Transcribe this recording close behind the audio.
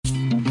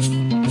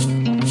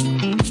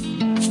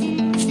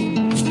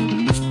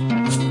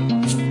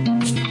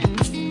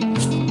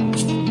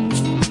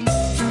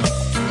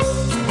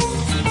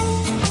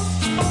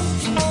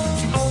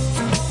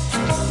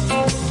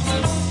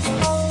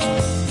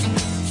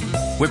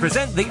We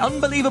present the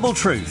Unbelievable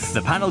Truth,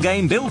 the panel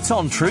game built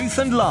on truth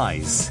and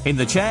lies. In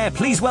the chair,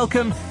 please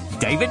welcome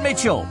David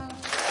Mitchell.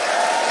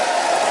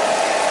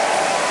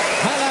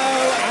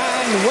 Hello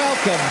and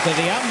welcome to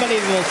the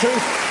Unbelievable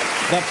Truth,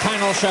 the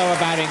panel show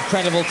about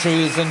incredible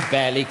truths and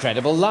barely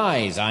credible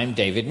lies. I'm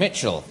David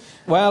Mitchell.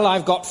 Well,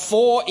 I've got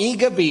 4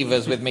 eager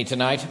beavers with me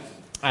tonight,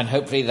 and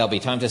hopefully there'll be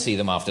time to see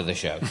them after the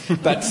show.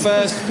 But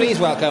first,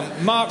 please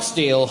welcome Mark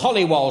Steele,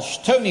 Holly Walsh,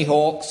 Tony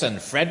Hawks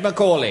and Fred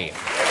MacAulay.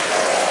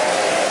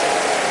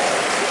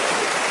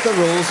 The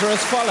rules are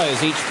as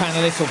follows. Each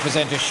panellist will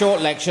present a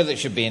short lecture that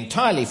should be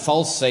entirely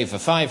false, save for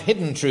 5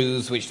 hidden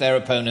truths which their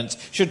opponents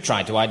should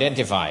try to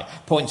identify.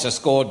 Points are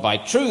scored by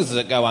truths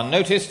that go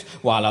unnoticed,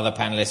 while other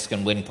panellists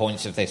can win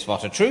points if they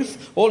spot a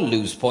truth, or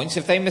lose points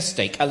if they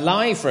mistake a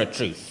lie for a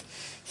truth.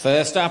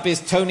 First up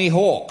is Tony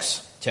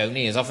Hawks.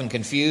 Tony is often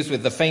confused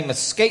with the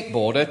famous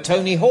skateboarder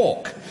Tony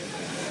Hawk.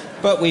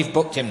 But we've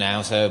booked him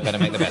now, so better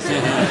make the best of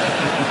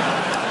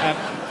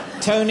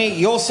it. Tony,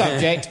 your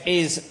subject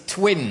is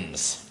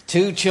twins.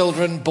 2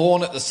 children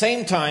born at the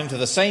same time to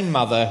the same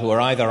mother who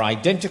are either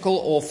identical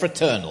or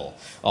fraternal.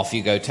 Off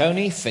you go,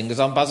 Tony. Fingers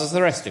on buzzers,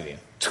 the rest of you.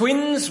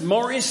 Twins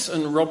Morris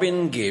and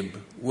Robin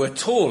Gibb were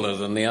taller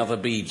than the other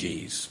Bee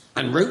Gees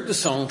and wrote the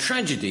song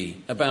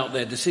Tragedy about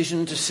their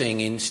decision to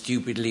sing in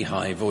stupidly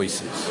high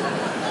voices.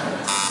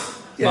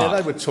 Yeah, Mark.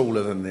 they were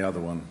taller than the other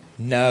one.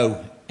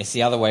 No, it's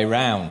the other way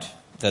round.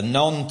 The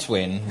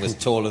non-twin was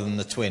taller than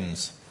the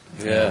twins.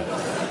 Yeah.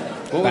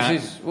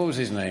 What was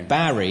his name?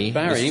 Barry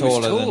was was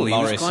taller tall. than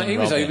Morris and He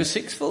was Robin. over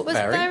 6 foot, Was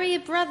Barry. Barry a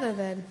brother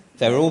then?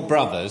 They're all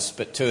brothers,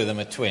 but 2 of them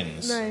are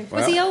twins. No.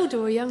 Well- Was he older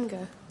or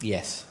younger?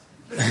 Yes.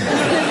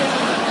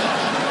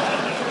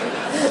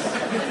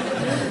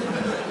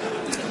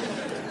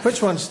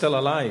 Which one's still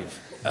alive?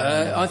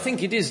 I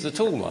think it is the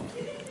tall one.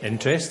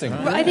 Interesting.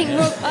 I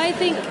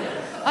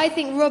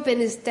think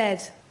Robin is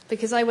dead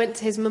because I went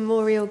to his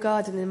memorial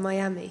garden in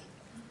Miami.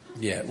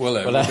 Yeah, well,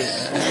 Well, let's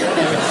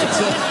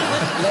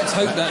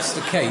hope that's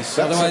the case.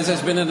 Otherwise,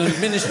 there's been an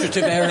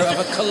administrative error of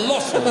a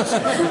colossal...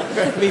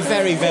 it'd be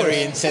very,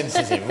 very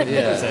insensitive, wouldn't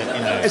it? So,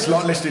 you know. It's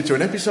like listening to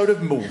an episode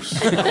of Morse.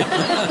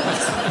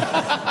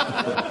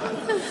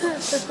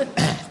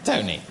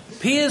 Tony.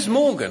 Piers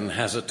Morgan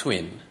has a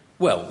twin.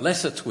 Well,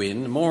 less a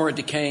twin, more a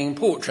decaying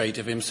portrait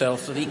of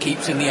himself that he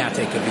keeps in the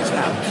attic of his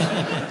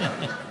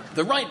house.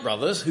 The Wright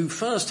brothers, who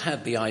first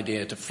had the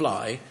idea to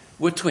fly,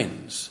 were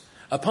twins.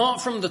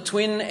 Apart from the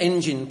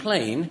twin-engine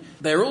plane,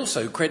 they're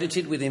also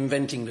credited with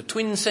inventing the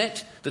twin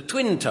set, the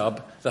twin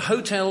tub, the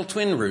hotel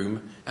twin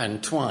room,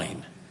 and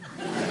twine.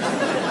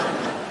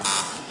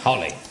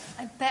 Holly.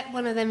 I bet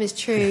one of them is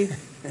true.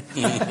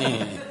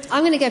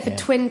 I'm going to go for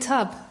twin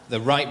tub.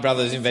 The Wright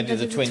brothers invented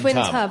the twin tub. Twin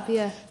tub,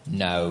 yeah.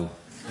 No.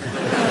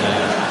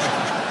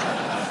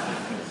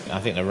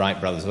 I think the Wright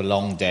brothers were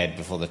long dead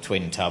before the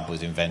twin tub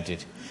was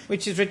invented.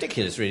 Which is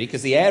ridiculous, really,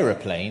 because the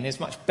aeroplane is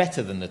much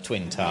better than the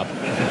twin tub.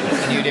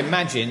 And you'd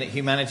imagine that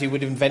humanity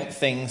would invent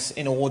things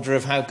in order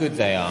of how good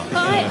they are. But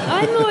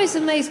I'm always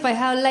amazed by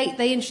how late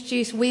they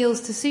introduced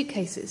wheels to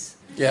suitcases.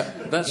 Yeah,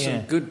 that's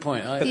a good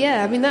point.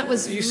 Yeah, I mean, that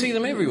was... You see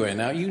them everywhere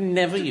now. You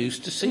never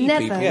used to see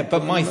Never. people. Yeah,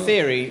 but my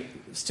theory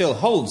still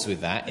holds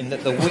with that, in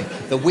that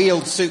the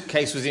wheeled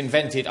suitcase was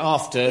invented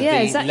after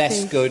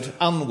less good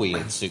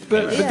unwheeled suitcase.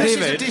 But this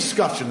is a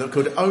discussion that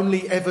could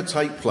only ever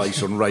take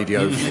place on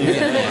Radio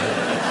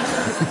 4.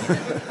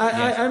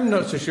 I'm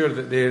not so sure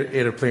that the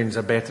aeroplane's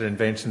a better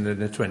invention than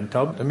the twin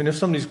tub. I mean, if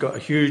somebody's got a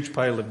huge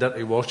pile of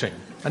dirty washing,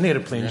 an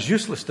aeroplane's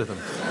useless to them.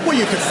 Well,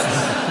 you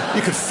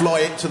could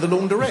fly it to the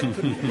laundrette.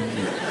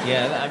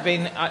 Yeah, I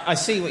mean, I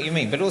see what you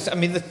mean, but also, I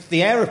mean,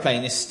 the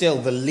aeroplane is still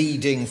the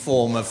leading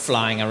form of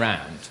flying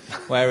around,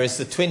 whereas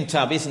the twin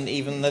tub isn't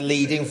even the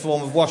leading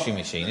form of washing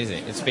machine, is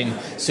it? It's been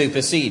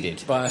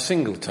superseded. By a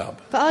single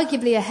tub. But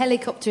arguably a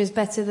helicopter is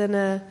better than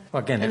Well,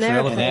 again, an it's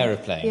aeroplane. An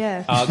aeroplane.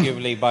 Yeah.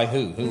 Arguably by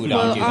who? Who would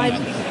argue I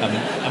that?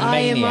 am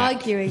maniac.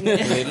 arguing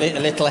it. A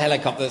little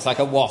helicopter that's like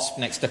a wasp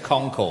next to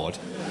Concorde.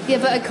 Yeah,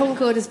 but a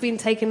Concorde has been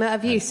taken out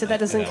of use, so that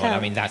doesn't Well, count. I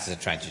mean, that's a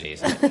tragedy,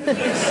 isn't it?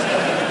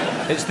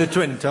 It's the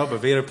twin tub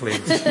of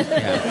aeroplanes.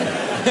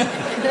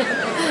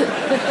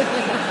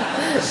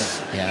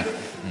 Yeah.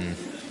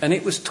 And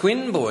it was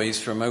twin boys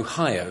from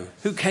Ohio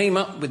who came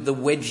up with the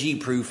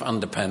wedgie-proof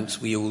underpants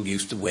we all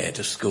used to wear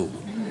to school.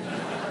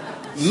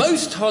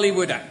 Most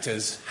Hollywood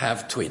actors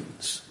have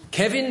twins.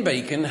 Kevin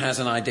Bacon has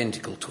an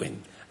identical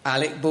twin.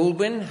 Alec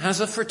Baldwin has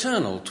a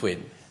fraternal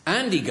twin.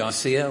 Andy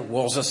Garcia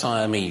was a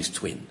Siamese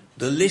twin.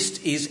 The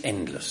list is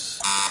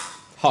endless.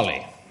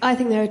 Holly. I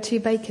think there are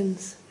 2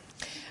 Bacons.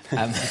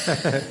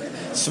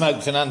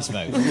 Smoked and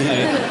unsmoked.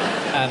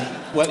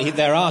 Well,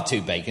 there are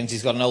 2 Bacons.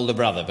 He's got an older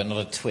brother, but not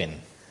a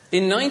twin.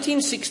 In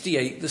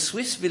 1968, the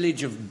Swiss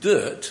village of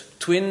Dirt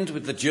twinned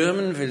with the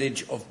German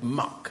village of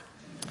Muck.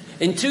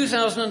 In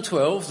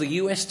 2012, the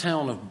US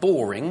town of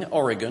Boring,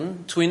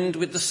 Oregon, twinned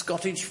with the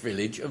Scottish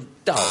village of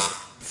Dull.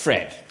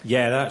 Fred.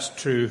 Yeah, that's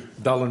true.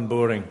 Dull and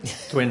boring.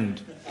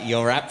 Twinned.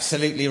 You're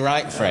absolutely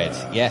right, Fred.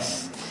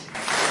 Yes.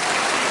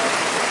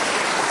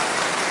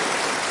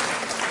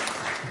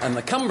 And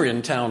the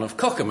Cumbrian town of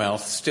Cockermouth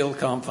still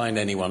can't find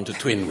anyone to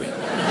twin with.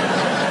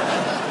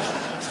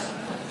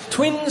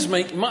 Twins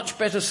make much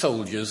better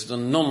soldiers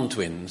than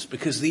non-twins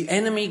because the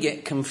enemy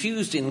get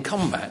confused in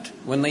combat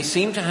when they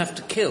seem to have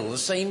to kill the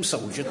same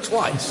soldier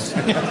twice.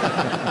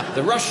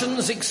 The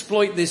Russians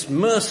exploit this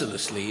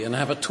mercilessly and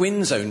have a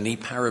twins-only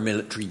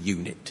paramilitary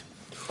unit.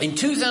 In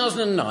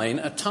 2009,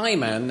 a Thai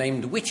man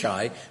named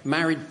Wichai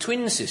married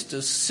twin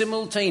sisters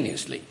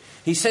simultaneously.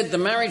 He said the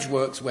marriage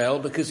works well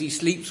because he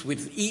sleeps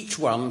with each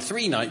one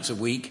 3 nights a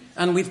week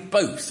and with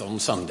both on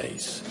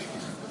Sundays.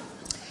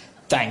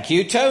 Thank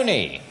you,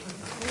 Tony.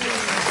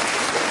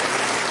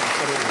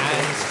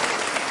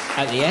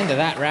 At the end of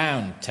that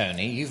round,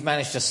 Tony, you've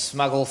managed to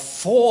smuggle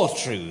 4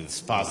 truths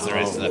past the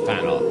rest of the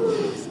panel,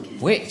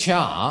 which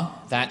are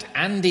that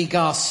Andy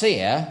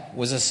Garcia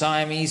was a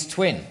Siamese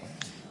twin.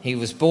 He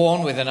was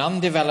born with an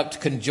undeveloped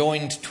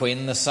conjoined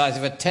twin the size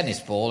of a tennis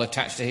ball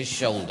attached to his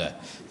shoulder,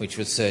 which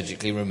was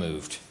surgically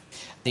removed.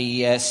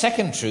 The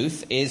second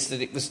truth is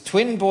that it was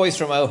twin boys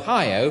from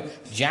Ohio,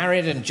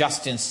 Jared and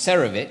Justin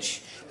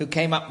Serovich, who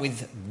came up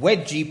with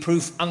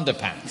wedgie-proof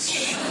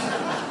underpants.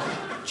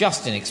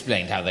 Justin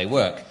explained how they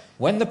work.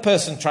 When the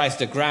person tries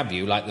to grab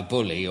you, like the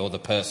bully, or the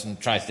person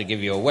tries to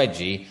give you a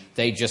wedgie,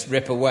 they just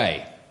rip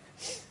away.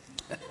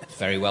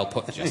 Very well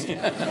put, Justin.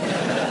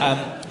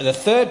 The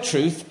third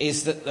truth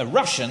is that the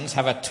Russians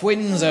have a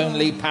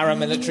twins-only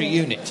paramilitary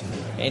unit.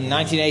 In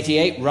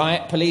 1988,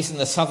 riot police in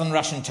the southern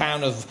Russian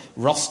town of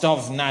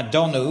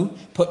Rostov-na-Donu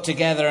put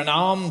together an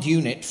armed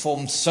unit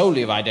formed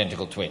solely of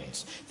identical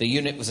twins. The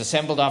unit was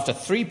assembled after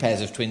 3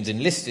 pairs of twins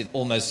enlisted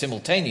almost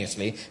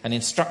simultaneously, and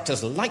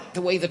instructors liked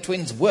the way the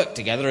twins worked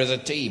together as a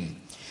team.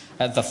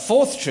 The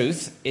fourth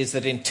truth is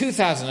that in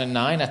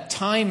 2009, a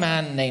Thai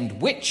man named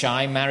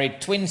Wichai married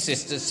twin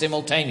sisters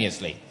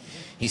simultaneously.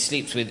 He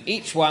sleeps with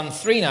each one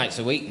 3 nights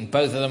a week and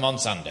both of them on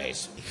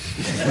Sundays.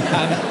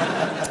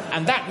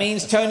 And that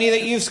means, Tony,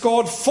 that you've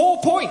scored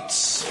 4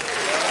 points.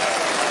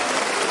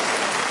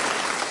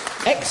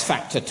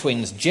 X-Factor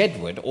twins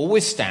Jedward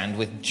always stand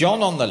with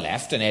John on the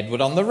left and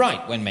Edward on the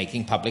right when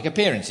making public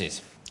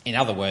appearances. In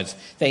other words,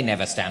 they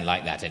never stand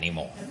like that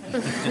anymore.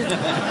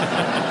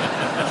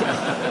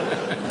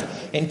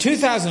 In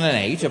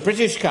 2008, a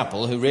British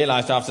couple who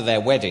realised after their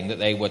wedding that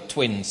they were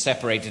twins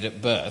separated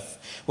at birth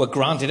were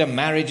granted a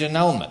marriage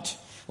annulment.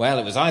 Well,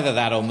 it was either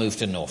that or move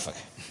to Norfolk.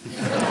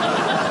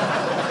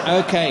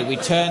 OK, we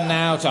turn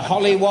now to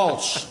Holly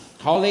Walsh.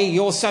 Holly,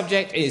 your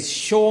subject is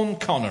Sean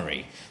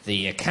Connery,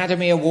 the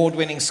Academy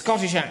Award-winning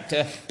Scottish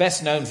actor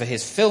best known for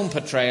his film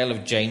portrayal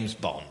of James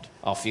Bond.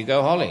 Off you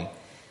go, Holly.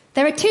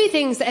 There are 2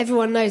 things that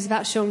everyone knows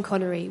about Sean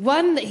Connery.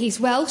 1, that he's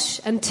Welsh,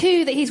 and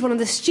 2, that he's one of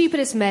the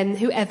stupidest men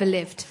who ever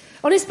lived.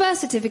 On his birth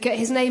certificate,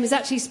 his name is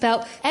actually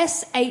spelt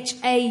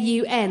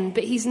S-H-A-U-N,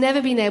 but he's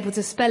never been able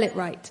to spell it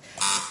right.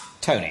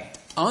 Tony.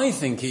 I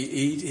think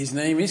his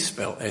name is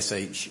spelt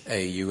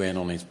S-H-A-U-N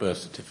on his birth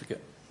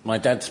certificate. My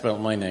dad spelt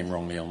my name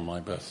wrongly on my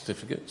birth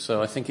certificate,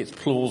 so I think it's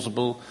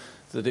plausible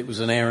that it was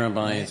an error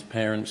by his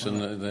parents.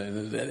 And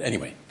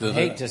anyway. I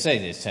hate to say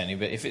this, Tony,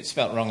 but if it's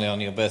spelt wrongly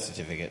on your birth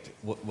certificate,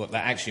 what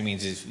that actually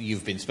means is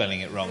you've been spelling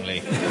it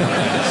wrongly.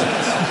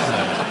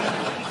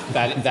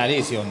 That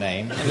is your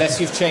name, unless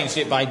you've changed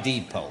it by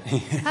deed poll.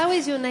 How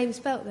is your name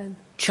spelt then?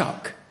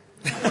 Chuck.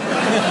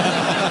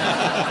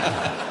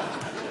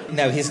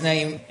 No, his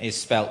name is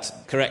spelt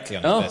correctly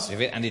on his birth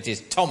certificate, and it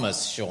is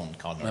Thomas Sean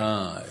Connery.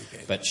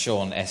 Okay. But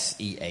Sean,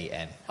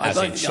 S-E-A-N,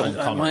 in Sean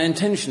Connery. My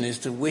intention is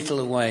to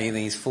whittle away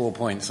these 4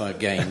 points I've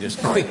gained as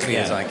quickly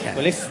as I can.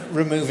 Well, if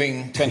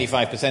removing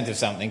 25% of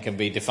something can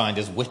be defined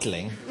as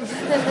whittling,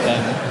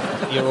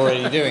 then you're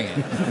already doing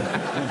it.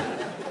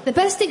 The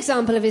best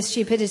example of his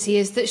stupidity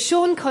is that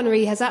Sean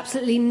Connery has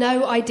absolutely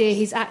no idea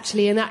he's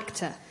actually an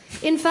actor.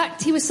 In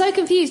fact, he was so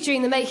confused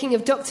during the making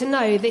of Dr.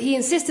 No that he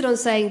insisted on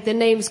saying the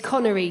name's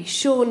Connery,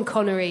 Sean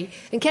Connery,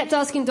 and kept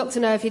asking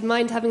Dr. No if he'd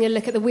mind having a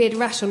look at the weird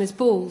rash on his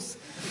balls.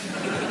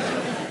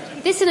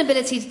 This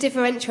inability to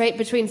differentiate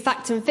between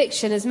fact and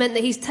fiction has meant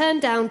that he's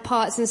turned down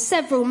parts in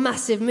several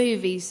massive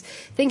movies,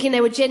 thinking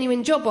they were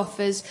genuine job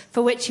offers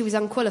for which he was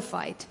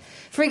unqualified.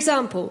 For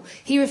example,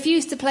 he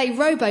refused to play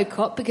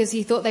RoboCop because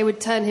he thought they would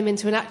turn him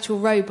into an actual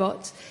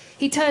robot.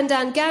 He turned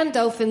down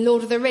Gandalf in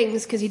Lord of the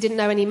Rings because he didn't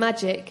know any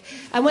magic.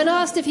 And when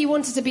asked if he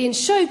wanted to be in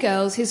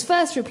Showgirls, his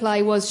first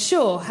reply was,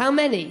 sure, how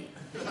many?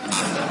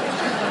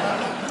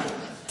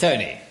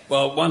 Tony.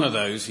 Well, one of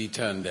those he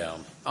turned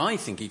down. I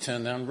think he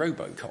turned down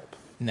RoboCop.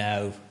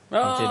 No, he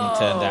didn't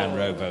turn down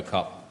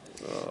RoboCop.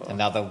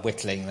 Another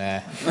whittling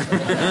there.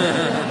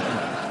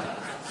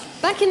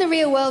 Back in the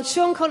real world,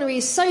 Sean Connery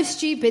is so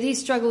stupid he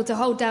struggled to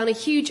hold down a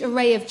huge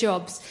array of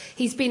jobs.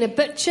 He's been a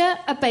butcher,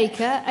 a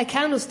baker, a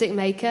candlestick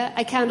maker,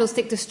 a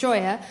candlestick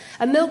destroyer,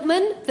 a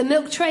milkman, the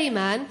milk tray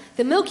man,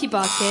 the Milky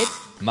Bar Kid...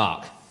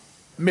 Mark.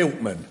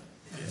 Milkman.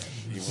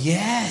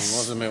 Yes. He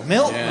was a milkman.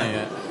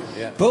 Milkman.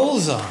 Yeah.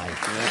 Bullseye.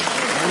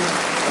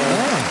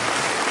 Yeah.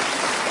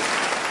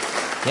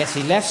 Yes,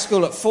 he left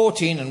school at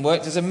 14 and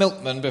worked as a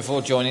milkman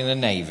before joining the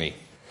Navy.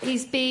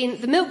 He's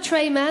been the milk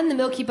tray man, the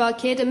Milky Bar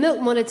Kid, a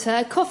milk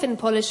monitor, coffin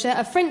polisher,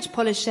 a French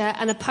polisher,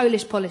 and a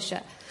Polish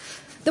polisher.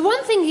 The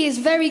one thing he is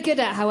very good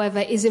at, however,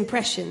 is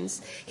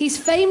impressions. He's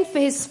famed for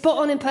his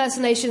spot-on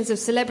impersonations of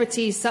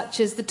celebrities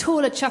such as the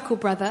taller Chuckle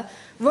Brother,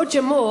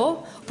 Roger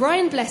Moore,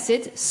 Brian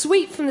Blessed,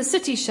 Sweet from the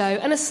Sooty Show,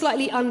 and a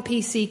slightly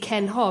un-PC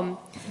Ken Hom.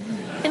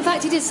 In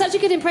fact, he did such a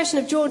good impression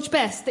of George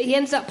Best that he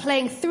ended up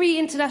playing 3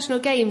 international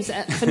games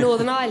for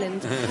Northern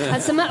Ireland,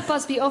 and Sir Matt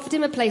Busby offered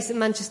him a place at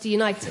Manchester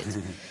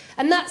United.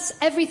 And that's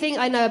everything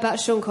I know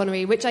about Sean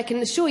Connery, which I can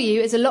assure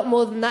you is a lot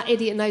more than that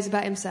idiot knows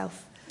about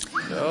himself.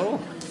 Oh,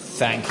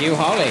 thank you,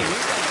 Holly.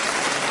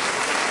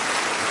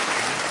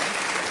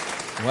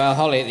 Well,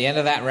 Holly, at the end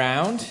of that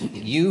round,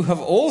 you have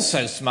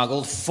also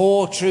smuggled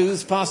 4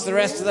 truths past the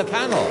rest of the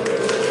panel.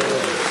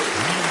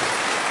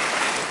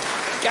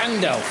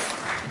 Gandalf.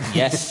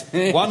 Yes,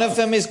 one of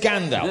them is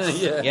Gandalf.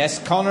 Yeah. Yes,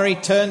 Connery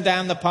turned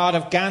down the part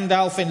of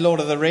Gandalf in Lord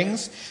of the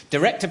Rings.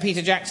 Director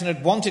Peter Jackson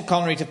had wanted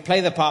Connery to play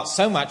the part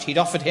so much he'd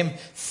offered him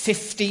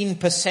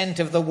 15%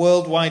 of the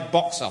worldwide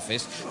box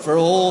office for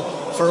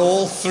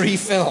all 3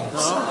 films.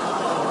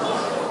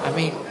 I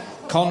mean,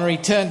 Connery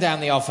turned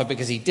down the offer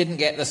because he didn't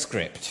get the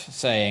script,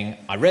 saying,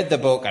 I read the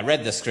book, I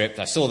read the script,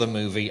 I saw the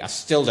movie, I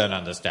still don't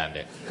understand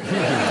it.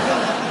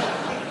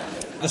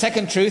 The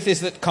second truth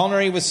is that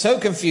Connery was so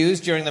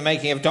confused during the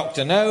making of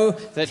Dr. No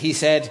that he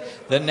said,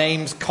 the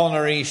name's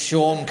Connery,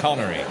 Sean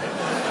Connery.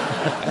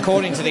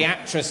 According to the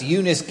actress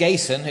Eunice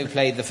Gayson, who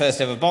played the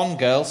first ever Bond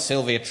girl,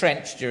 Sylvia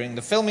Trench, during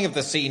the filming of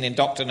the scene in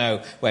Dr.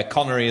 No where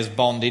Connery as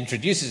Bond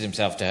introduces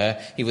himself to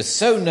her, he was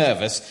so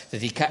nervous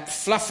that he kept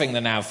fluffing the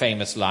now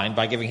famous line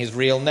by giving his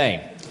real name.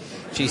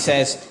 She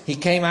says, he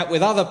came out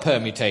with other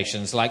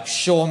permutations like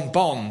Sean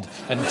Bond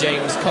and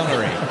James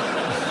Connery.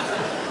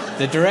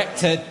 The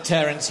director,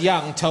 Terence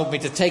Young, told me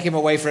to take him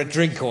away for a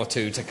drink or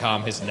two to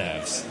calm his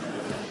nerves.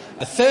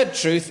 The third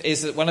truth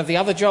is that one of the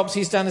other jobs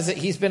he's done is that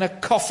he's been a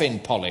coffin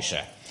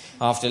polisher.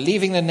 After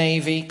leaving the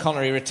Navy,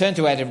 Connery returned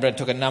to Edinburgh and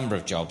took a number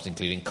of jobs,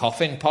 including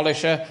coffin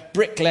polisher,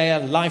 bricklayer,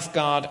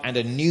 lifeguard, and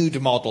a nude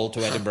model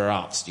to Edinburgh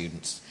art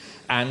students.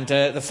 And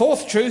the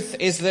fourth truth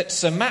is that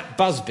Sir Matt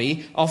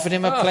Busby offered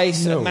him a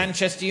place at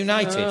Manchester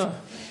United.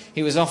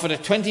 He was offered a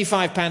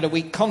 £25 a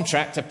week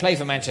contract to play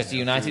for Manchester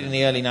United in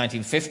the early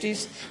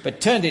 1950s,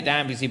 but turned it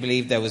down because he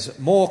believed there was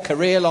more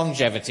career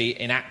longevity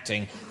in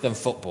acting than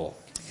football.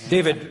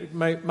 David,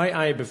 might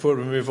I, before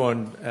we move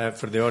on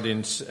for the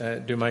audience,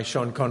 do my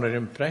Sean Connery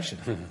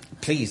impression?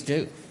 Please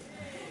do.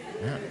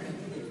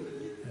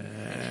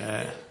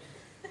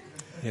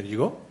 Here you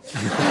go.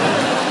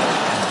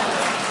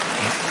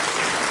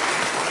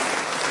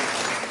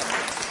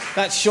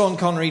 That's Sean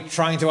Connery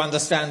trying to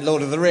understand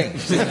Lord of the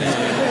Rings.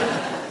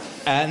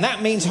 And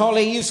that means,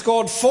 Holly, you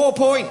scored 4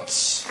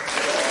 points.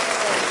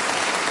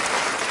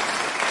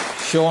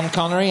 Sean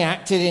Connery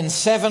acted in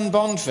 7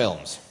 Bond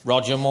films.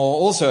 Roger Moore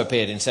also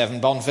appeared in 7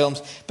 Bond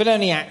films, but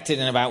only acted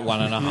in about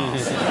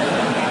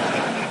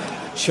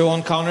 1.5.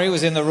 Sean Connery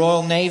was in the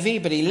Royal Navy,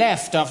 but he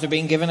left after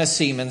being given a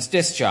seaman's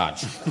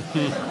discharge.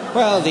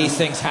 Well, these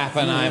things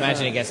happen. I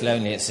imagine he gets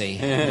lonely at sea.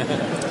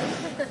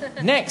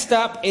 Next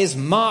up is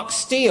Mark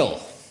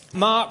Steele.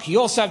 Mark,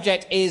 your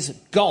subject is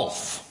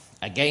golf.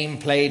 A game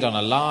played on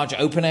a large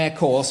open-air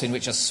course in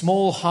which a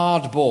small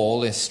hard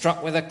ball is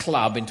struck with a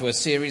club into a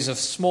series of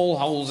small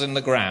holes in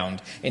the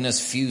ground in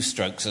as few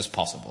strokes as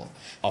possible.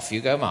 Off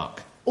you go,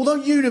 Mark. Although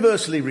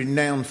universally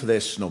renowned for their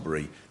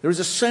snobbery, there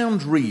is a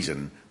sound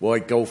reason why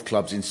golf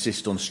clubs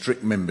insist on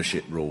strict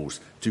membership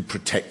rules to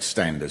protect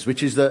standards,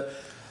 which is that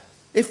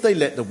if they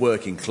let the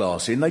working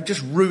class in, they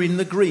just ruin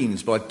the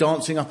greens by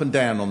dancing up and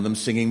down on them,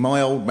 singing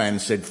My Old Man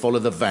Said Follow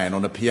the Van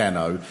on a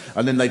piano,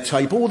 and then they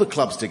tape all the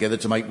clubs together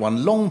to make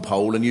one long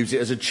pole and use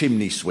it as a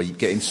chimney sweep,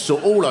 getting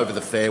soot all over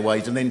the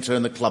fairways, and then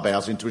turn the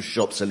clubhouse into a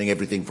shop selling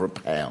everything for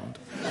 £1.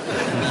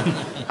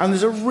 And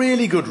there's a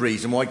really good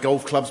reason why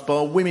golf clubs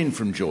bar women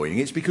from joining.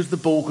 It's because the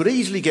ball could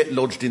easily get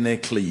lodged in their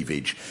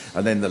cleavage,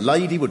 and then the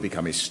lady would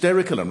become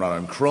hysterical and run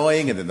home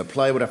crying, and then the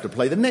player would have to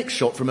play the next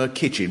shot from her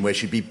kitchen where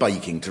she'd be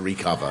baking to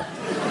recover.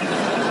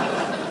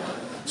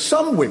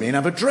 Some women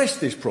have addressed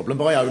this problem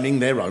by owning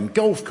their own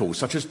golf course,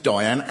 such as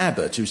Diane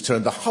Abbott, who's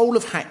turned the whole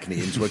of Hackney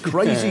into a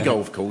crazy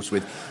golf course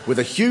with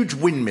a huge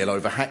windmill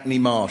over Hackney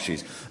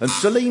marshes. And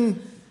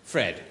Celine...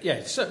 Fred.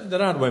 Yes,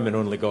 there are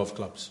women-only golf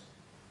clubs.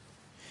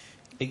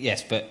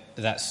 Yes, but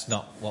that's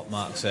not what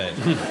Mark said.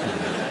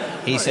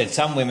 He said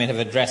some women have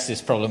addressed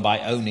this problem by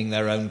owning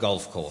their own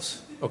golf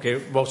course.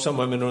 OK, well, some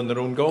women own their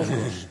own golf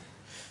course.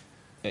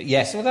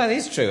 Yes, well, that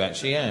is true,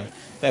 actually, yeah.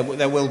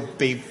 There will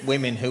be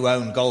women who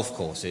own golf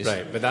courses.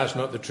 Right, but that's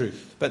not the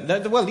truth. But,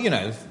 well, you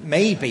know,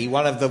 maybe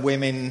one of the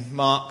women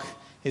Mark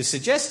is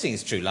suggesting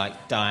is true,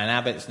 like Diane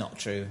Abbott's not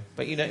true.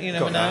 But you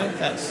never know.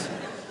 That's...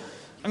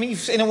 I mean,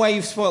 in a way,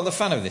 you've spoiled the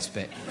fun of this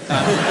bit.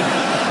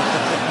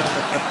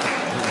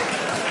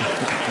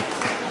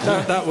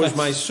 That was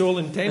my sole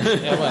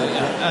intention. Yeah,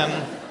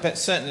 well, but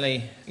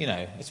certainly,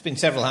 it's been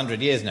several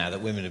hundred years now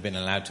that women have been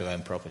allowed to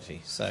own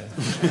property, so...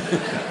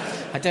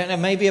 I don't know,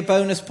 maybe a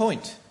bonus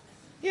point.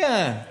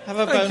 Yeah, have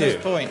a bonus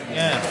point,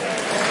 yeah.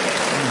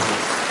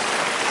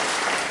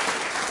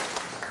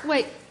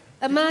 Wait,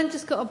 a man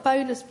just got a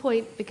bonus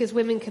point because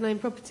women can own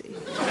property?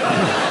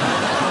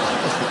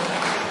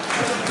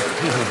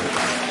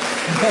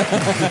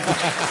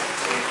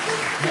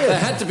 There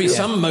had to be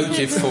some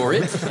motive for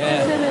it.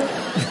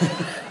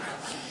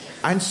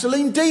 And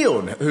Celine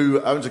Dion,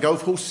 who owns a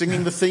golf course,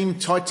 singing the theme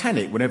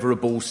Titanic whenever a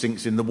ball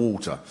sinks in the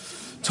water.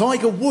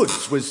 Tiger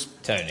Woods was...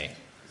 Tony.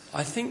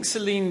 I think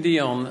Celine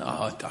Dion...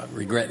 Oh, I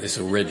regret this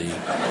already.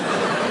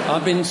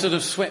 I've been sort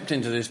of swept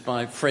into this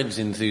by Fred's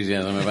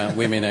enthusiasm about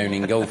women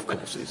owning golf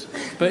courses.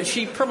 But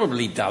she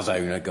probably does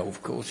own a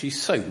golf course. She's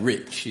so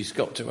rich, she's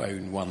got to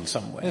own one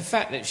somewhere. The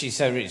fact that she's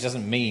so rich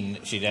doesn't mean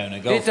that she'd own a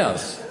golf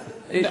course.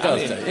 It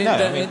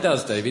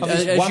does, David.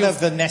 One of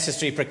the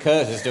necessary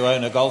precursors to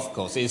own a golf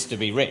course is to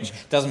be rich.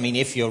 Doesn't mean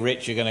if you're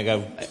rich you're going to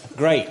go,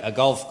 great, a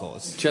golf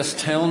course. Just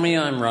tell me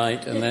I'm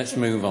right and let's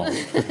move on.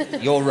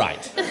 You're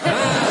right.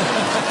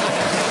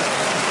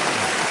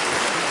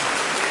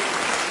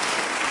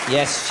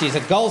 Yes, she's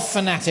a golf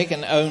fanatic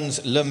and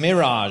owns Le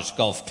Mirage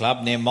Golf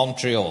Club near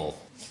Montreal.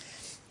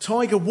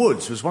 Tiger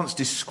Woods was once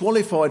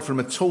disqualified from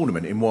a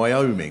tournament in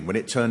Wyoming when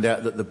it turned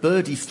out that the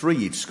birdie 3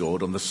 he'd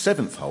scored on the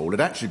 7th hole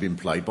had actually been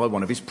played by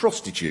one of his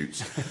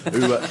prostitutes,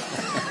 who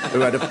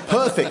had a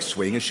perfect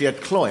swing, as she had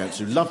clients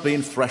who loved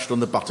being thrashed on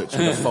the buttocks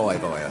with a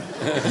 5-iron.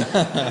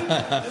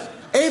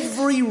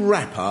 Every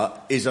rapper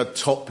is a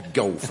top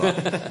golfer.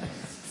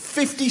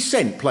 50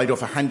 Cent played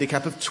off a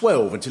handicap of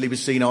 12 until he was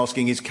seen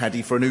asking his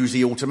caddy for an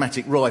Uzi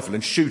automatic rifle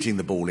and shooting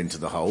the ball into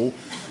the hole.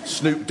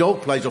 Snoop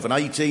Dogg plays off an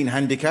 18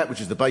 handicap,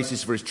 which is the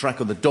basis for his track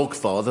on The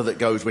Dogfather that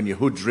goes, when your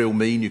hood's real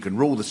mean, you can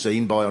rule the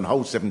scene by on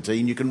hole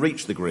 17, you can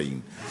reach the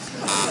green.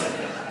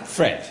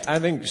 Fred. I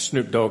think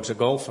Snoop Dogg's a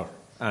golfer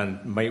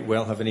and might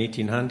well have an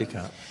 18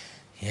 handicap.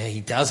 Yeah,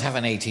 he does have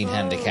an 18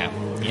 handicap.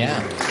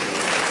 Yeah.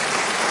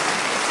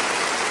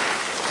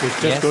 Which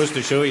just goes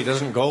to show he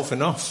doesn't golf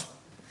enough.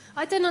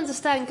 I don't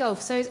understand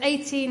golf, so is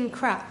 18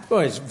 crap?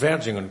 Well, it's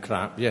verging on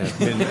crap, yeah.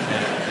 I mean,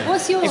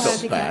 what's your It's not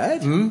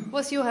handicap? bad.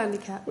 What's your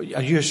handicap? are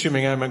you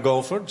assuming I'm a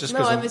golfer? Just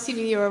No, I'm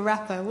assuming you're a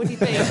rapper. What do you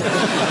think?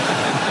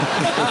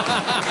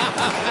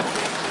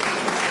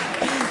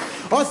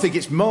 I think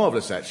it's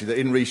marvellous, actually, that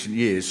in recent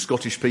years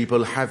Scottish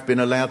people have been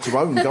allowed to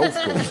own golf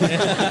courses. You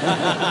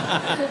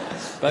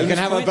can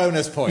have a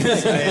bonus point.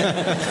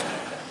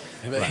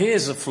 But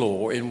here's a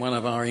flaw in one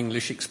of our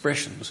English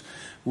expressions.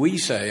 We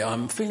say,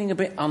 I'm feeling a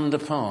bit under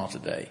par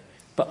today.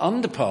 But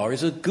under par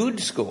is a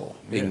good score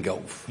in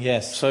golf.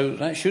 Yes. So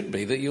that should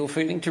be that you're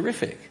feeling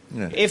terrific.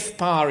 Yeah. If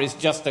par is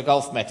just a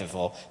golf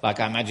metaphor, like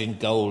I imagine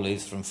goal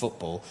is from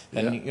football,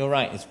 then you're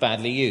right, it's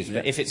badly used.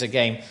 But if it's a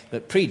game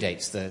that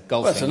predates the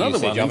golfing Well, that's another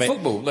usage one of in it...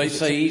 football. They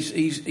say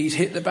he's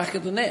hit the back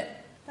of the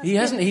net. He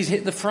hasn't, he's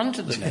hit the front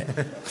of the net.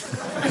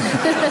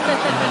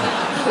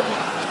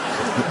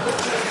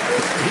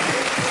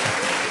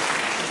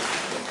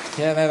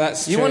 Yeah, no,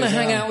 that's You true want to as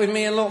hang well. out with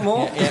me a lot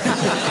more? Yeah.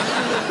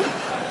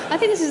 I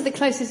think this is the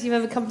closest you've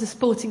ever come to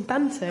sporting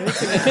banter,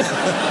 isn't it?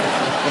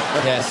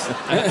 Yes.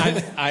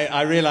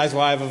 I realise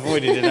why I've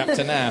avoided it up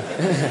to now.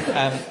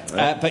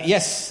 But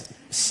yes,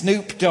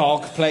 Snoop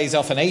Dogg plays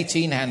off an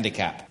 18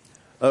 handicap.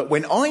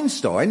 When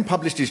Einstein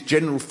published his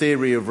general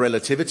theory of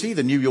relativity,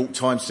 the New York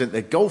Times sent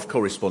their golf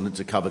correspondent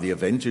to cover the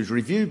event, whose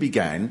review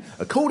began,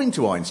 according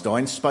to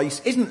Einstein,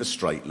 space isn't a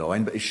straight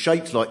line, but is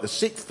shaped like the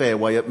 6th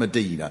fairway at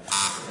Medina.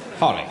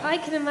 Holly. I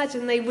can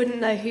imagine they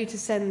wouldn't know who to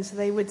send, so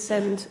they would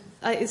send...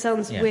 it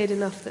sounds weird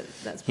enough that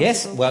that's possible.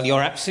 Yes, well,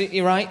 you're absolutely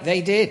right,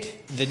 they did.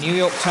 The New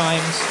York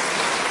Times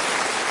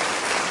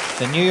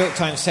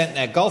sent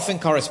their golfing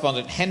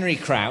correspondent Henry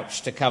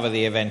Crouch to cover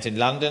the event in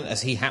London,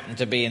 as he happened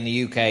to be in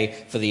the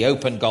UK for the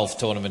Open Golf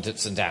Tournament at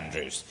St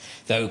Andrews.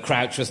 Though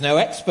Crouch was no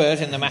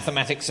expert in the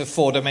mathematics of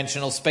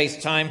four-dimensional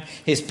space-time,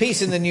 his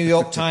piece in the New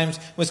York Times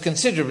was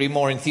considerably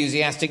more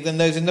enthusiastic than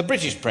those in the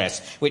British press,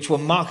 which were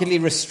markedly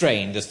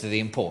restrained as to the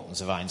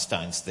importance of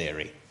Einstein's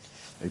theory.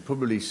 He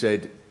probably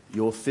said,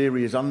 your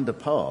theory is under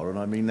par, and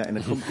I mean that in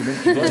a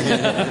complimentary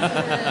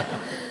way.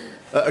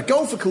 A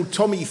golfer called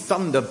Tommy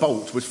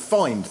Thunderbolt was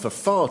fined for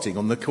farting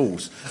on the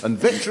course, and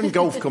veteran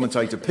golf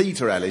commentator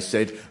Peter Allis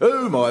said,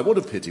 oh my, what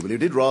a pity, well, he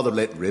did rather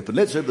let rip, and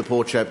let's hope the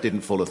poor chap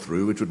didn't follow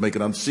through, which would make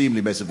an unseemly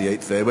mess of the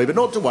 8th fairway, but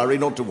not to worry,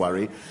 not to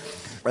worry.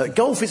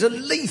 Golf is a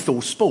lethal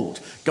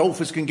sport.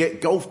 Golfers can get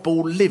golf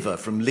ball liver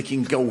from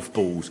licking golf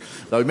balls,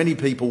 though many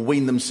people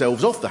wean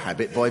themselves off the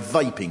habit by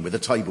vaping with a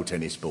table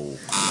tennis ball.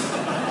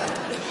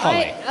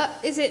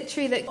 Is it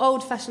true that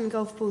old-fashioned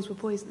golf balls were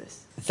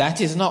poisonous? That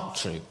is not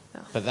true,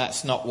 but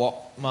that's not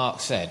what Mark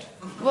said.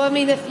 Well, I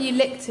mean, if you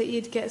licked it,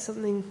 you'd get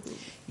something...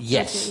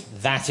 Yes, dodgy.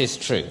 that is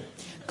true.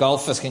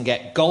 Golfers can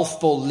get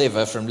golf ball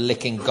liver from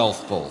licking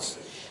golf balls.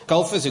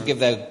 Golfers who give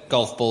their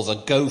golf balls a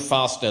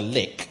go-faster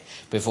lick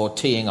before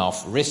teeing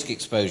off risk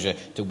exposure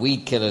to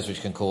weed killers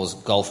which can cause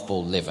golf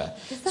ball liver.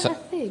 Is that a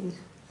thing?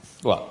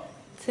 What?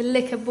 To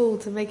lick a ball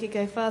to make it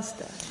go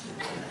faster?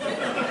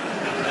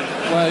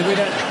 Well, we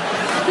don't...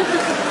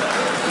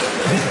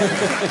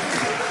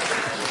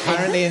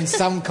 Apparently in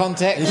some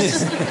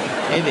contexts,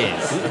 it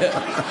is.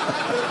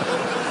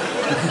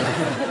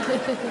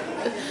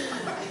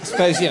 I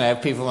suppose,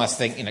 people must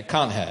think,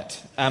 can't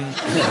hurt.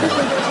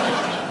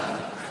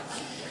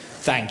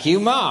 Thank you,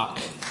 Mark.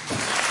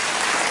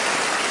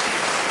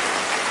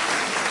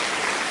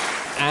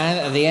 And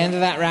at the end of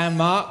that round,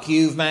 Mark,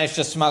 you've managed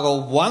to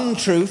smuggle one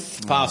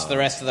truth past the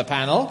rest of the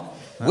panel,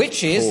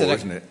 which is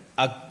that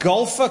a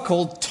golfer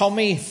called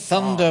Tommy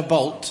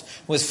Thunderbolt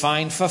was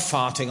fined for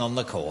farting on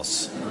the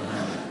course.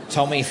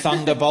 Tommy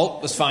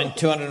Thunderbolt was fined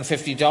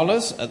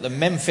 $250 at the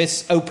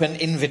Memphis Open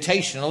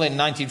Invitational in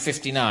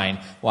 1959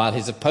 while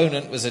his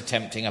opponent was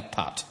attempting a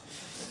putt.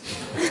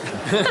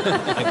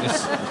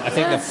 I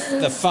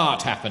think the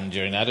fart happened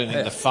during that. I don't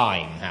think the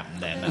fine happened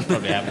then. That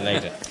probably happened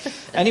later.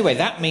 Anyway,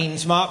 that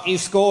means, Mark,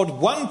 you've scored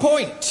 1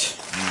 point.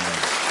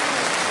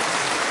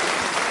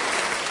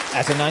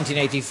 At a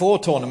 1984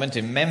 tournament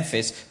in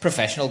Memphis,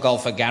 professional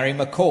golfer Gary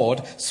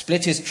McCord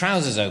split his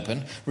trousers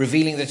open,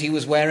 revealing that he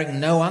was wearing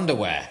no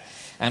underwear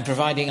and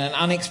providing an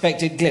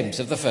unexpected glimpse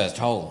of the first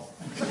hole.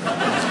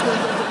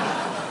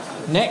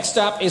 Next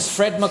up is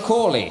Fred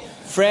MacAulay.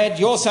 Fred,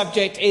 your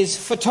subject is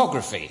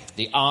photography,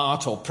 the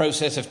art or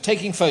process of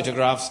taking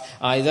photographs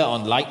either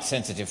on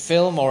light-sensitive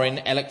film or in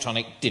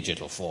electronic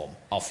digital form.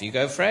 Off you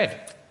go,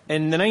 Fred.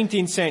 In the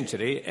 19th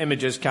century,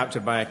 images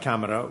captured by a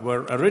camera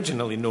were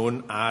originally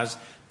known as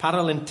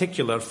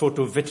paralenticular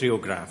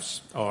photovitreographs,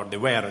 or they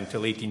were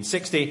until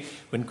 1860,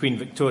 when Queen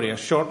Victoria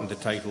shortened the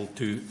title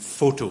to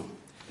photo.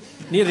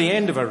 Near the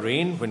end of her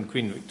reign, when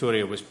Queen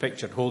Victoria was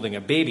pictured holding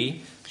a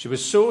baby, she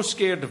was so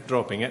scared of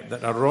dropping it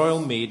that a royal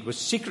maid was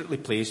secretly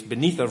placed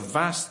beneath her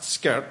vast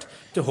skirt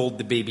to hold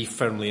the baby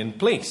firmly in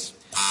place.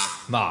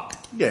 Mark.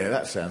 Yeah,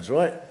 that sounds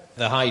right.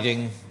 The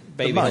hiding,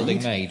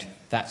 baby-holding maid.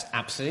 That's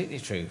absolutely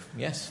true.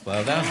 Yes,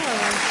 well done.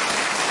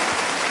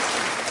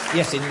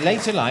 Yes, in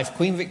later life,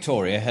 Queen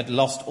Victoria had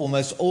lost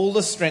almost all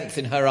the strength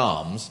in her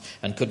arms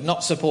and could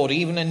not support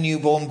even a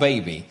newborn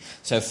baby.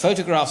 So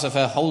photographs of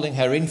her holding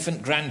her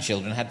infant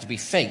grandchildren had to be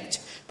faked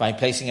by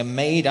placing a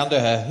maid under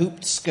her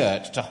hooped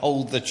skirt to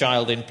hold the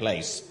child in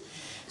place.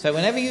 So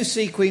whenever you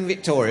see Queen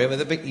Victoria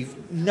with a big...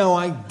 you've no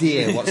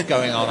idea what's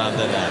going on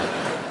under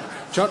there.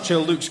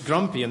 Churchill looks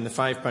grumpy in the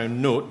 £5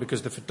 note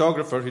because the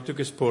photographer who took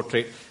his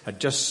portrait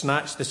had just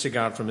snatched the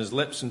cigar from his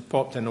lips and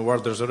popped in a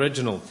Werther's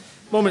original.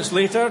 Moments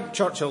later,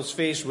 Churchill's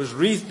face was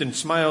wreathed in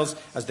smiles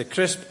as the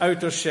crisp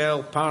outer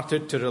shell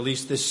parted to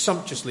release the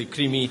sumptuously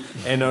creamy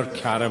inner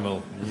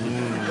caramel.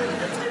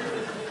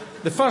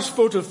 The first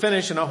photo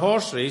finish in a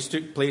horse race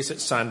took place at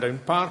Sandown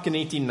Park in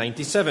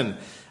 1897.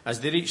 As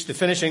they reached the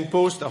finishing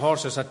post, the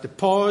horses had to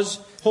pause,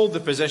 hold the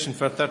position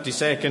for 30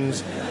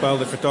 seconds while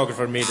the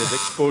photographer made his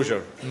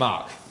exposure.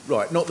 Mark.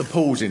 Right, not the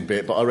pausing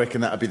bit, but I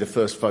reckon that would be the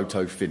first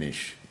photo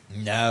finish.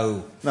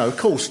 No. No, of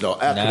course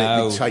not. How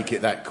can it take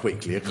it that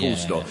quickly? Of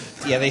course not.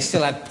 Yeah, they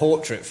still had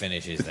portrait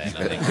finishes then,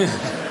 I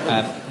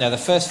think. No, the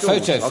first photo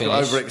finish... I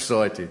got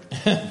overexcited.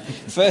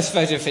 First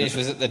photo finish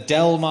was at the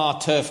Del Mar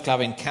Turf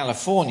Club in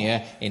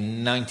California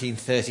in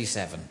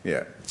 1937.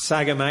 Yeah.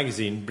 Saga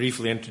magazine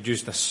briefly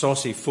introduced a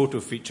saucy photo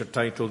feature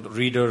titled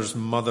Readers'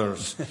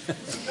 Mothers.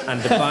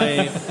 And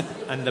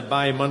the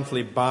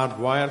bi-monthly Barbed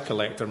Wire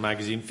Collector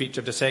magazine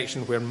featured a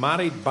section where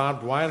married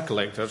barbed wire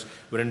collectors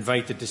were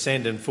invited to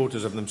send in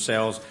photos of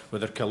themselves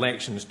with their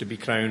collections to be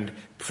crowned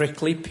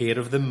Prickly Pear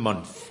of the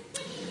Month.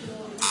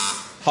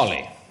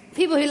 Holly.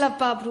 People who love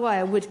barbed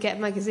wire would get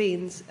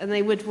magazines, and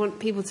they would want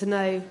people to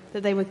know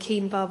that they were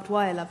keen barbed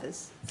wire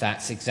lovers.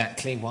 That's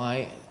exactly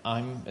why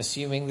I'm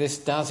assuming this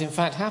does in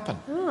fact happen.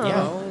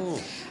 Oh.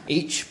 Yeah.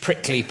 Each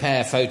prickly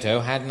pear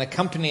photo had an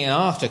accompanying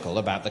article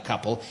about the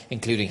couple,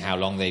 including how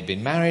long they'd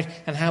been married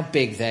and how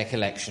big their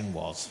collection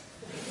was.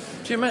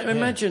 Do you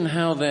imagine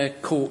how their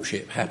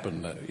courtship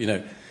happened, though? You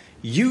know,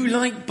 you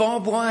like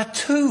barbed wire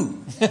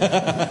too.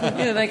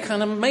 Yeah, they're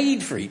kind of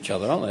made for each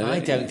other, aren't they? I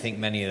don't think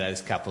many of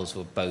those couples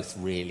were both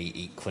really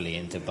equally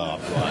into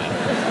barbed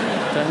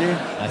wire. Don't you?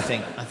 I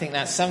think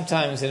that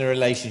sometimes in a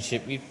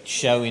relationship you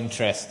show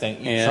interest,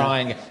 don't you?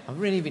 Yeah. I've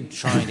really been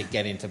trying to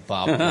get into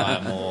barbed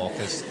wire more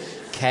because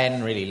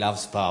Ken really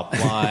loves barbed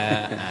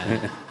wire,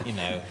 and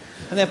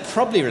and there are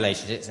probably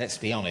relationships, let's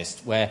be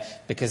honest, where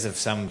because of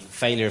some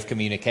failure of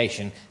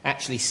communication,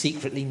 actually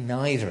secretly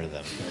neither of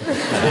them are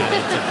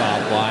into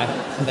barbed wire,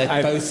 and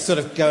they're both sort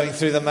of going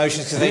through the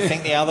motions because they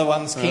think the other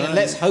one's keen. And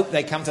let's hope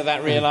they come to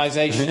that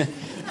realisation.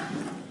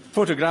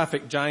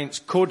 Photographic giants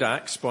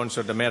Kodak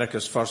sponsored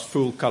America's first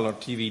full-colour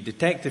TV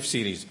detective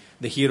series.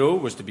 The hero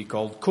was to be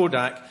called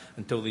Kodak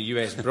until the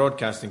US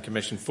Broadcasting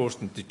Commission forced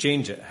them to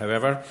change it.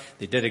 However,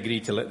 they did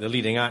agree to let the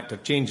leading actor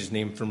change his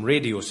name from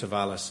Radio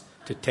Savalas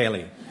to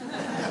Telly.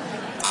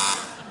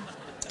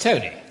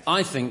 Tony.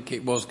 I think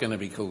it was going to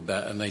be called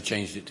that, and they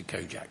changed it to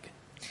Kojak.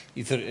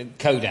 You thought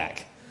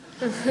Kodak?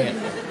 Yeah.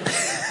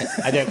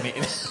 I don't mean...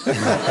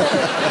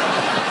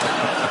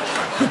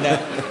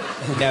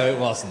 No, it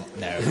wasn't.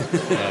 No.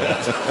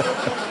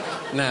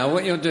 Now,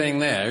 what you're doing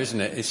there, isn't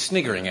it, is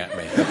sniggering at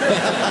me.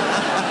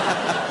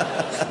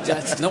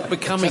 That's not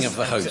becoming of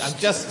the host I'm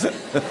just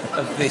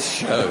of this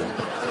show.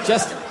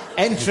 Just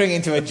entering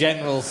into a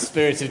general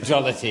spirit of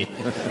jollity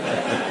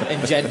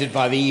engendered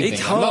by the evening.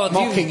 It's I'm not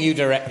hard, mocking you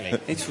directly.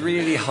 It's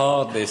really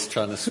hard, this,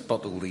 trying to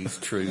spot all these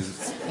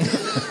truths.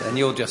 And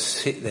you'll just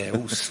sit there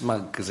all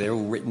smug because they're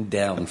all written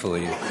down for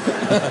you.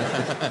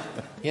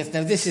 Yes,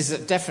 no, this is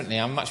definitely...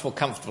 I'm much more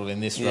comfortable in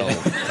this role.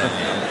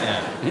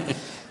 Yeah.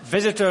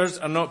 Visitors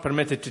are not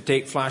permitted to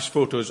take flash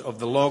photos of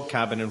the log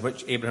cabin in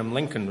which Abraham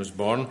Lincoln was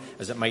born,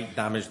 as it might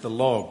damage the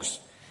logs.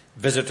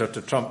 Visitors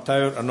to Trump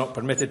Tower are not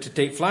permitted to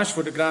take flash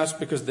photographs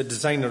because the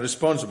designer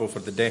responsible for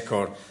the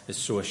decor is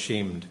so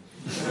ashamed.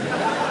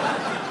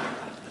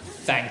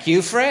 Thank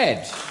you,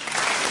 Fred.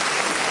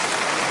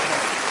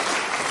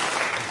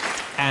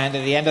 And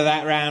at the end of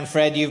that round,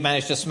 Fred, you've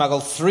managed to smuggle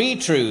 3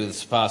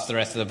 truths past the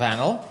rest of the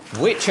panel,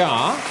 which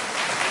are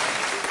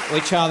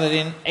that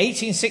in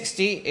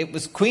 1860 it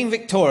was Queen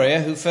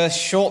Victoria who first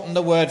shortened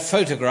the word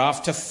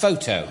photograph to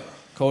photo.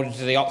 According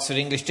to the Oxford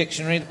English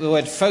Dictionary, the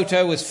word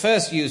photo was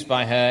first used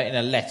by her in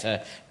a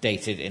letter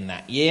dated in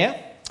that year.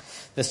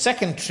 The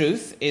second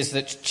truth is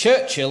that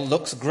Churchill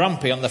looks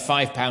grumpy on the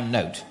 £5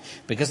 note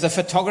because the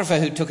photographer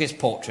who took his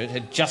portrait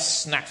had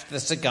just snatched the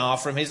cigar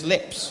from his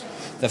lips.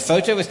 The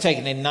photo was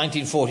taken in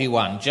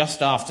 1941,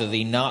 just after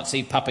the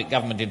Nazi puppet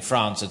government in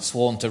France had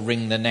sworn to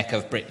wring the neck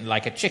of Britain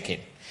like a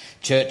chicken.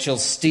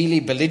 Churchill's steely,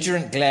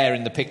 belligerent glare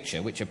in the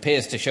picture, which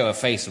appears to show a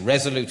face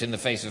resolute in the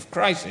face of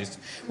crisis,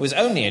 was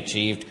only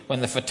achieved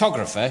when the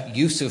photographer,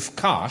 Yusuf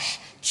Karsh,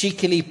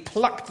 cheekily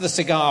plucked the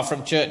cigar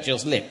from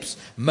Churchill's lips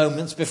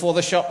moments before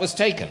the shot was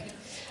taken.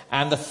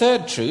 And the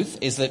third truth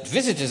is that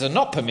visitors are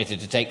not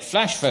permitted to take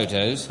flash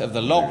photos of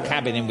the log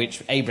cabin in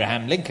which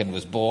Abraham Lincoln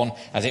was born,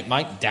 as it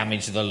might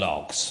damage the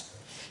logs.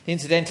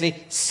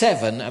 Incidentally,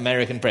 7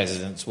 American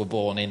presidents were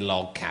born in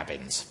log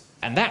cabins.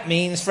 And that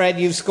means, Fred,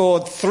 you've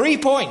scored 3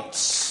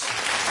 points.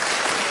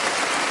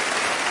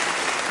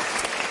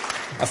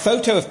 A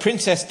photo of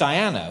Princess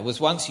Diana was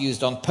once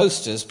used on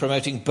posters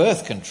promoting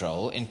birth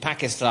control in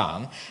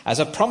Pakistan as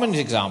a prominent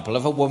example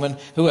of a woman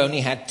who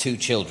only had 2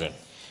 children.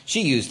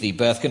 She used the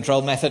birth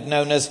control method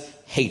known as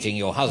hating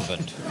your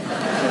husband.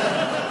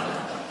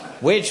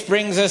 Which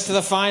brings us to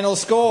the final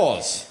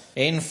scores.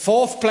 In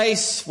 4th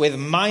place, with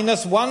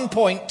 -1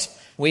 point,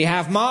 we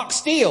have Mark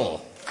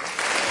Steele.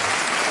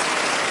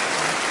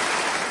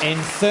 In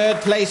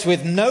 3rd place,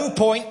 with no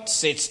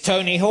points, it's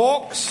Tony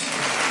Hawks.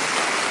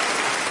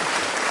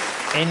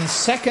 In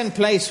 2nd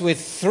place,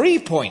 with 3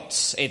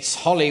 points, it's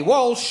Holly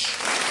Walsh.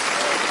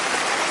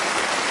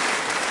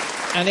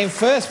 And in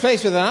 1st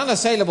place, with an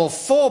unassailable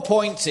 4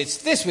 points, it's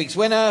this week's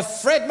winner,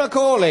 Fred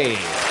MacAulay.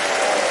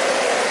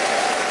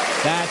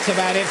 That's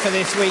about it for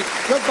this week.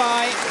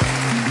 Goodbye.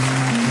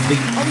 The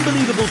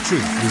Unbelievable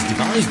Truth was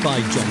devised by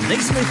John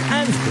Naismith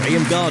and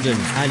Graham Garden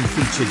and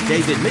featured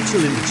David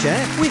Mitchell in the chair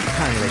with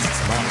panellists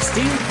Mark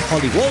Steele,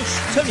 Holly Walsh,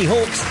 Tony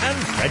Hawks and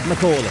Fred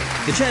MacAulay.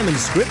 The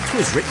chairman's script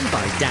was written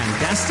by Dan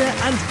Gaster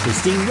and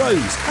Christine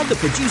Rose and the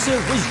producer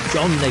was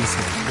John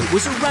Naismith. It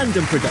was a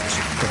random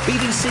production for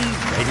BBC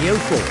Radio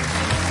 4.